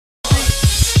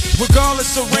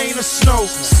Regardless of rain or snow,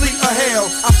 sleet or hail,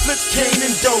 I flip cane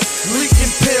and dope, leaking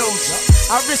pills.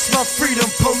 I risk my freedom,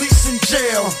 police in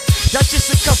jail. That's just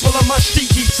a couple of my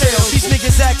street details. These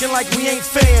niggas acting like we ain't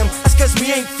fam. That's cause we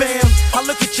ain't fam. I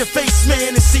look at your face,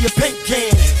 man, and see a paint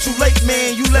can. Too late,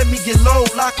 man, you let me get low,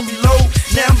 lock and reload.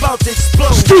 Now I'm about to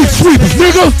explode. Street sweepers,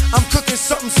 nigga. I'm cooking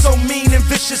something so mean and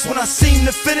vicious. When I seem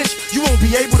to finish, you won't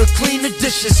be able to clean the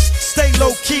dishes. Stay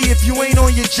low key if you ain't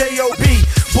on your J.O.B.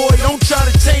 Boy, don't try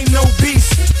to tame no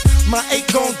beast. My 8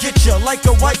 gon' get ya like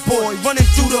a white boy running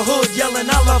through the hood yelling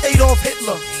I love Adolf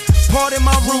Hitler. Pardon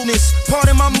my rudeness,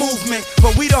 pardon my movement,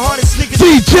 but we the hardest niggas.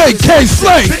 DJ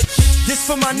K-Slay. This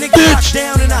for my niggas locked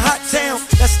down in a hot town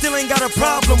that still ain't got a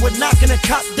problem with knocking a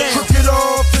cop down. Crooked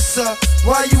officer,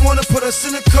 why you wanna put us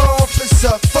in a coffin,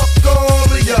 sir? Fuck all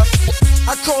of ya.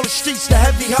 I call the streets the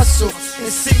heavy hustle.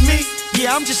 And see me?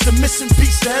 Yeah, I'm just a missing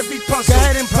piece to every puzzle. Go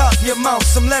ahead and pop your mouth,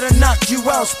 some let her knock you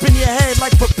out. Spin your head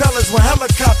like propellers when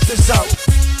helicopters out.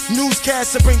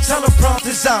 Newscasts that bring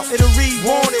teleprompters out. It'll read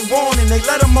warning, warning, they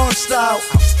let them on style.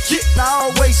 Yeah,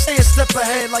 I always stay a step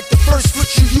ahead, like the first foot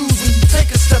you use when you take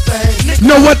a step ahead. You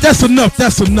know what? That's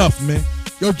enough, man.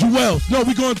 Yo, Juelz, no,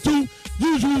 we gonna do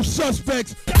Usual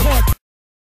Suspects Part